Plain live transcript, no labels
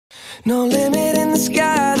No limit in the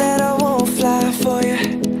sky that I won't fly for you.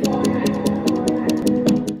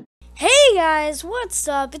 Hey guys, what's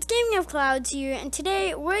up? It's Gaming of Clouds here, and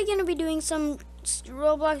today we're gonna be doing some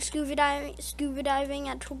Roblox scuba diving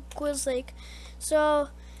at Quill's Lake. So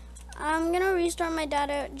I'm gonna restart my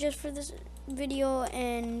data just for this video,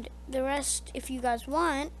 and the rest, if you guys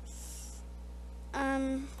want.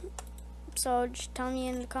 So just tell me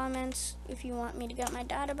in the comments if you want me to get my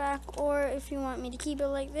data back, or if you want me to keep it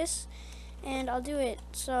like this, and I'll do it.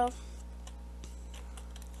 So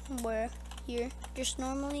we're here just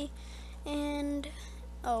normally. And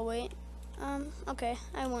oh wait, okay,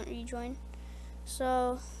 I won't rejoin.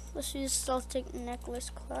 So let's use Celtic necklace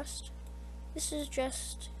quest. This is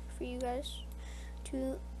just for you guys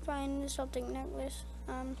to find the Celtic necklace,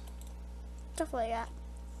 stuff like that.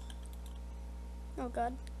 Oh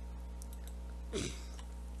god.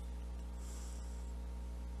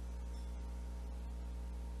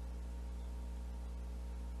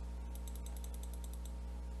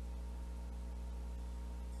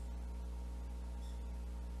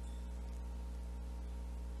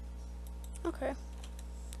 Okay.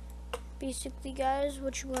 Basically, guys,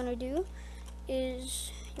 what you want to do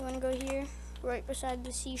is you want to go here, right beside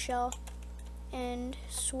the seashell, and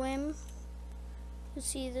swim. You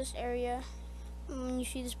see this area. When you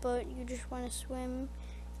see this boat, you just want to swim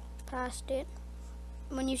past it.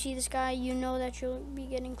 When you see this guy, you know that you'll be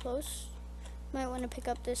getting close. Might want to pick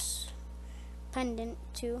up this pendant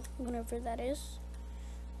too, whatever that is.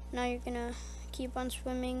 Now you're gonna keep on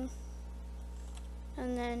swimming,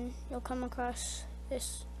 and then you'll come across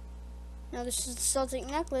this. Now this is the Celtic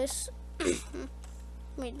necklace.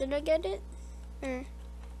 Wait, did I get it? Or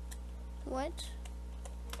what?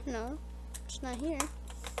 No, it's not here.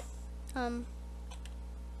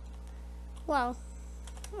 Wow.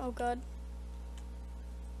 Oh god.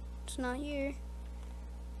 It's not here.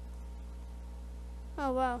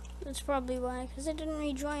 Oh wow, that's probably why, because it didn't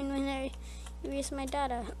rejoin when I erased my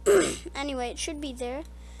data. Anyway, it should be there,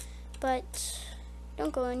 but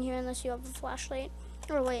don't go in here unless you have a flashlight.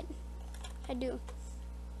 Or wait, I do.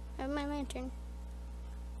 I have my lantern.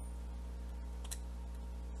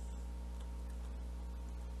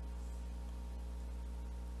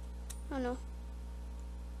 Oh no.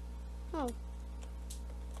 Oh.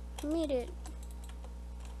 I made it.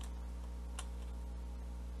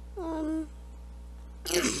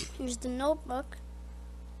 Here's the notebook,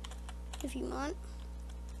 if you want.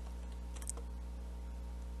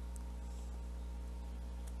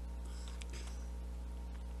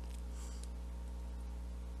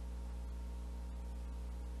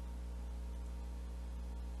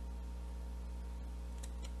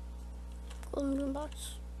 Golden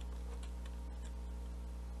box.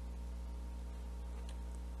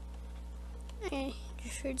 I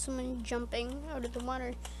just heard someone jumping out of the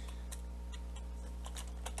water.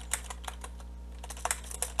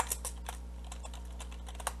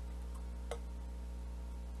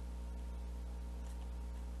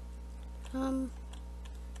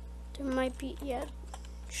 There might be, yeah,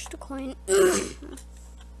 just a coin.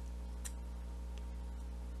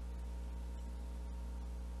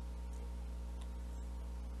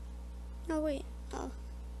 Oh wait, oh,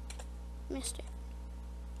 missed it.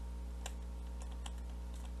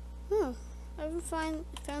 Oh, I haven't found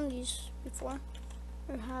these before,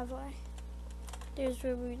 or have I? There's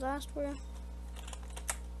where we last were.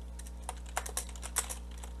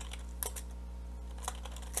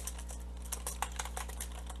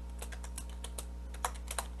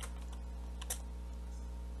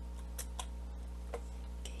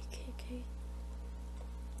 Okay.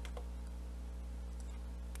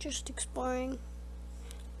 Just exploring.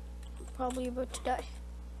 Probably about to die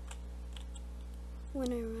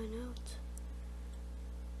when I run out.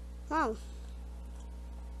 Wow.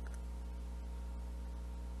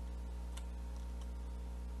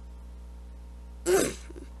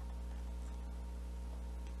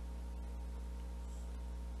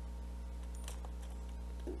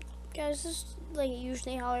 Guys, this is like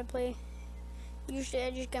usually how I play. Usually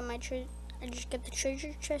I just get the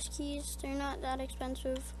treasure chest keys. They're not that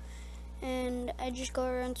expensive. And I just go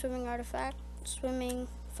around swimming,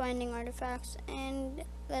 finding artifacts, and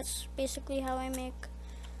that's basically how I make.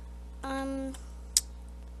 Oh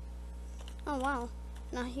wow,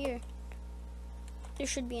 not here. There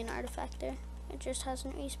should be an artifact there. It just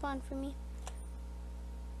hasn't respawned for me.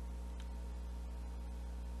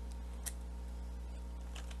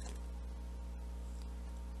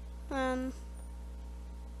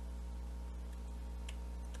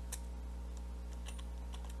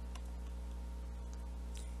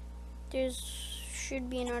 There should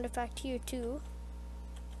be an artifact here too.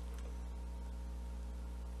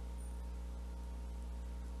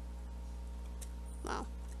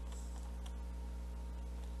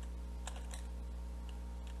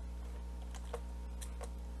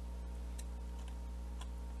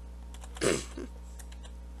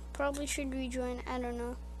 probably should rejoin. I don't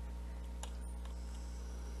know.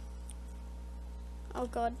 Oh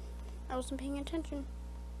god, I wasn't paying attention.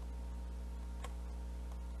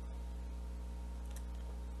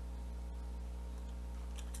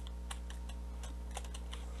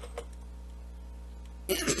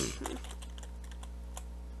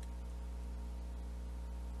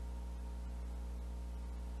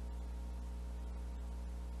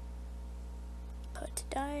 Put to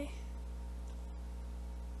die.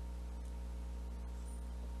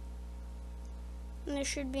 And there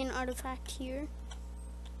should be an artifact here.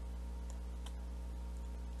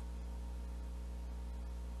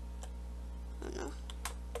 Oh no.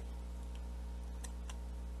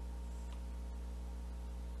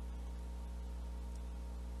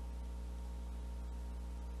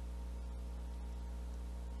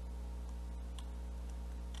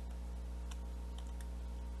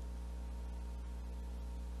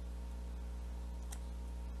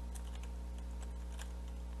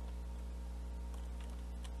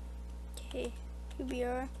 Okay, here we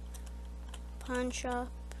are. Pawn shop.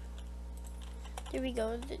 There we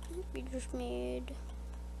go. We just made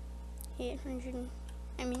 800.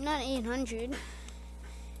 I mean, not 800.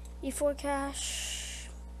 E4 cash.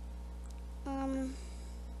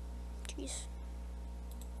 Jeez.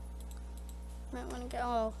 Might want to go.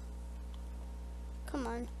 Oh, come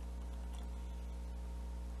on.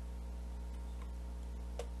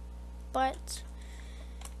 But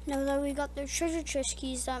now that we got the treasure chest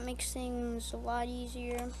keys, that makes things a lot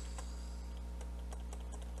easier.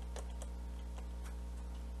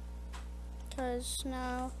 Because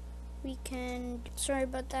now we can, sorry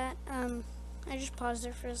about that, I just paused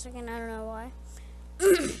there for a second, I don't know why.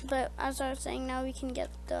 But as I was saying, now we can get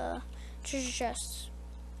the treasure chests,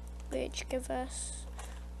 which give us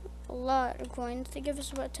a lot of coins. They give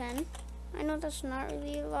us about 10. I know that's not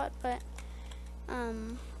really a lot, but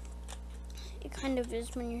it kind of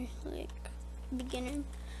is when you're like beginning.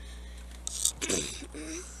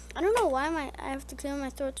 I don't know why I have to clear my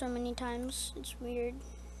throat so many times. It's weird.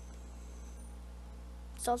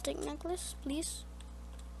 Celtic necklace, please?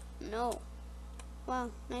 No.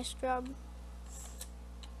 Wow, nice job.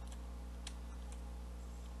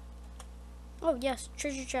 Oh yes,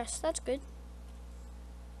 treasure chest, that's good.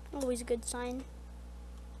 Always a good sign.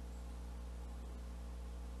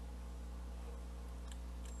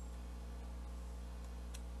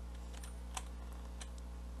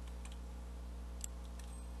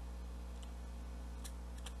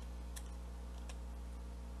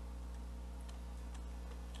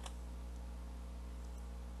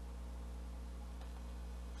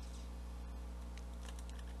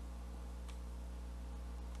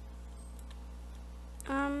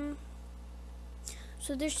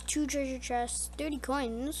 So there's 2 treasure chests, 30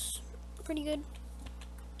 coins, pretty good.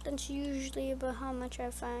 That's usually about how much I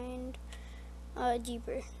find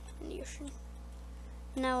deeper in the ocean.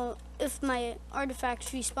 Now, if my artifacts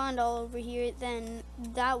respawned all over here, then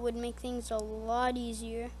that would make things a lot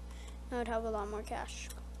easier. I would have a lot more cash.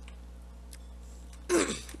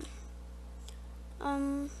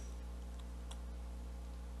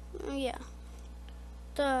 Yeah.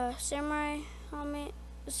 The samurai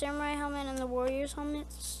helmet and the warrior's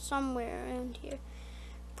helmet somewhere around here.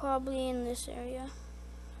 Probably in this area.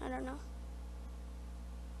 I don't know.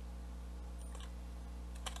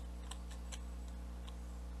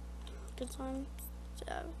 Because I'm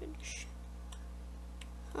savage.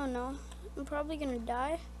 Oh no. I'm probably gonna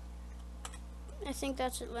die. I think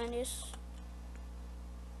that's Atlantis.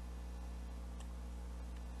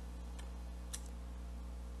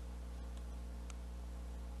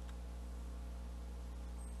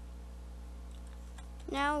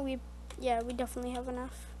 Now we definitely have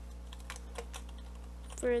enough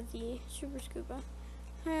for the super scuba.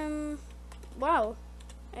 Wow,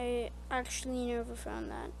 I actually never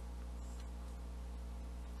found that.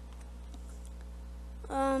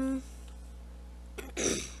 Oh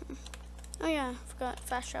yeah, I forgot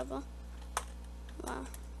fast travel. Wow,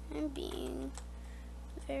 I'm being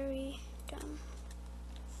very dumb.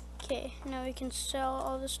 Okay, now we can sell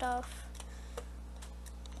all the stuff.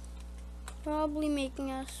 Probably making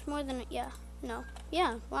us more than,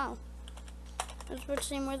 wow. I was about to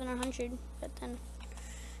say more than 100, but then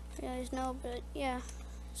I realized no, but yeah,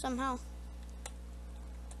 somehow.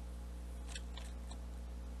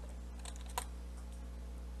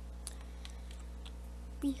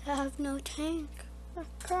 We have no tank. I'm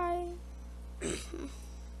crying.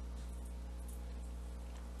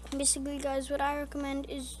 Basically, guys, what I recommend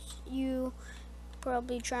is you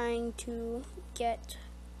probably trying to get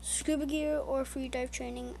scuba gear or free dive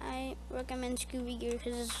training. I recommend scuba gear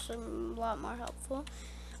because it's a lot more helpful.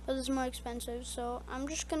 but it's more expensive. So I'm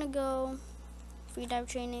just gonna go free dive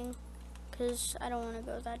training because I don't want to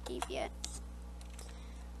go that deep yet.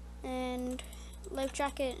 And life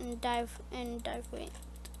jacket and dive weight,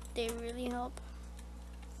 they really help.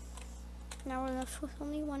 Now we're left with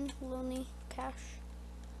only one lonely cache.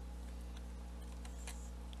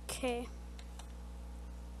 Okay.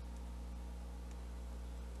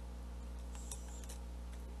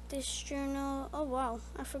 This journal, oh wow,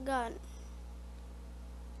 I forgot.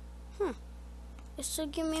 It still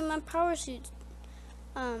give me my power suit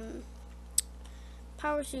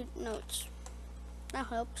notes. That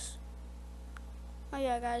helps. Oh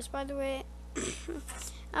yeah, guys, by the way,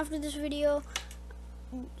 after this video,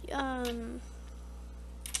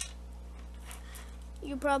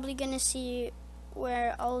 you're probably gonna see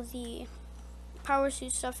where all the power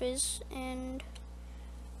suit stuff is, and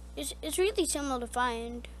it's really simple to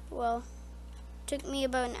find. Well, took me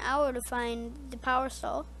about an hour to find the power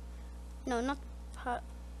saw. No, not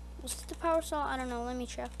was it the power saw? I don't know, let me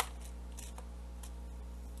check.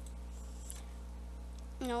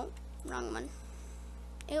 No, wrong one.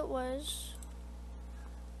 It was,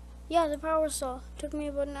 yeah, the power saw. Took me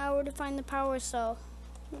about an hour to find the power saw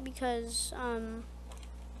because the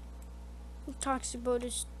toxic boat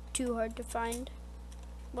is too hard to find.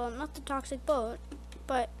 Well, not the toxic boat,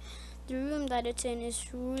 but the room that it's in is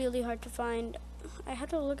really hard to find. I had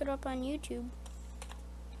to look it up on YouTube.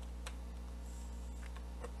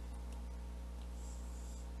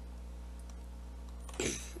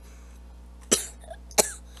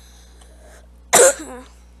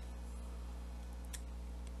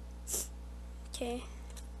 Okay,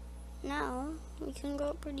 now we can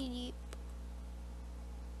go pretty deep.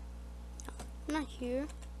 No, not here.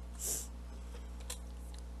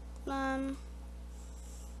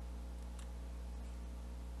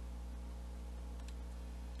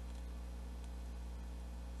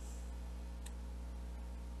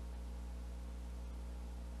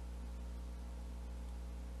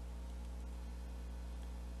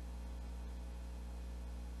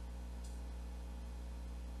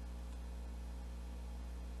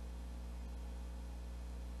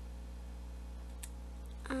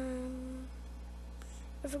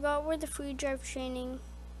 I forgot where the free dive training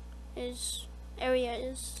area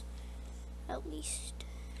is, at least.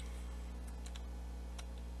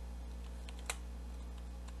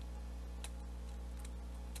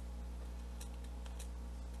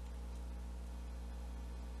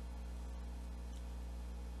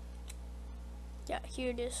 Yeah,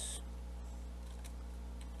 here it is.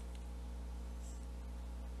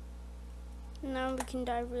 Now we can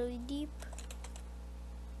dive really deep.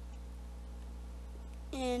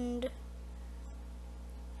 And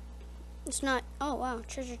it's not, oh wow,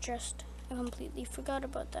 treasure chest. I completely forgot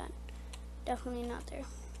about that. Definitely not there.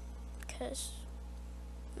 Because,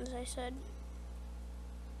 as I said,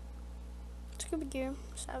 scuba gear,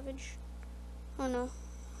 savage. Oh no.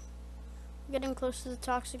 We're getting close to the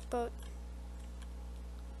toxic boat.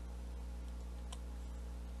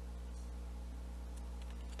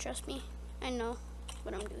 Trust me, I know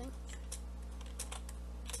what I'm doing.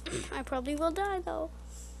 I probably will die though.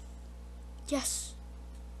 Yes.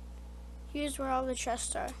 Here's where all the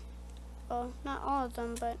chests are. Well, not all of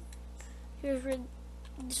them, but here's where,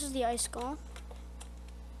 this is the ice skull.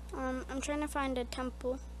 I'm trying to find a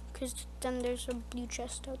temple, because then there's a blue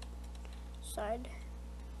chest outside.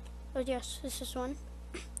 Oh yes, this is one.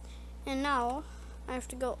 And now, I have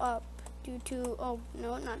to go up due to, oh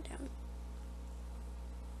no, not down.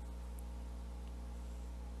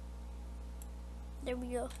 There we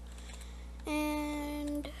go.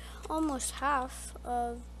 And almost half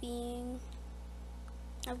of getting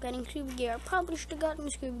scuba gear. I probably should have gotten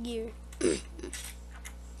scuba gear. Oh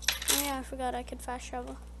yeah, I forgot I could fast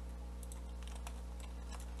travel.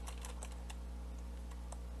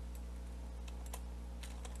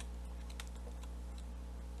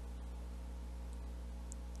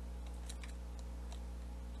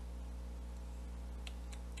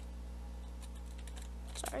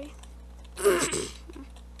 Sorry.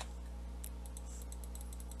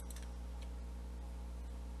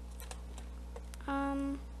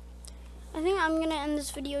 I think I'm gonna end this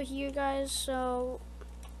video here, guys, so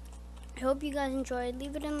I hope you guys enjoyed.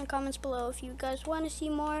 Leave it in the comments below if you guys want to see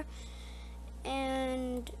more,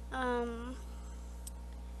 and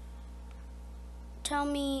tell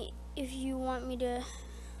me if you want me to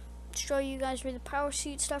show you guys where the power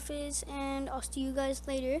suit stuff is, and I'll see you guys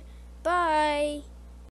later. Bye!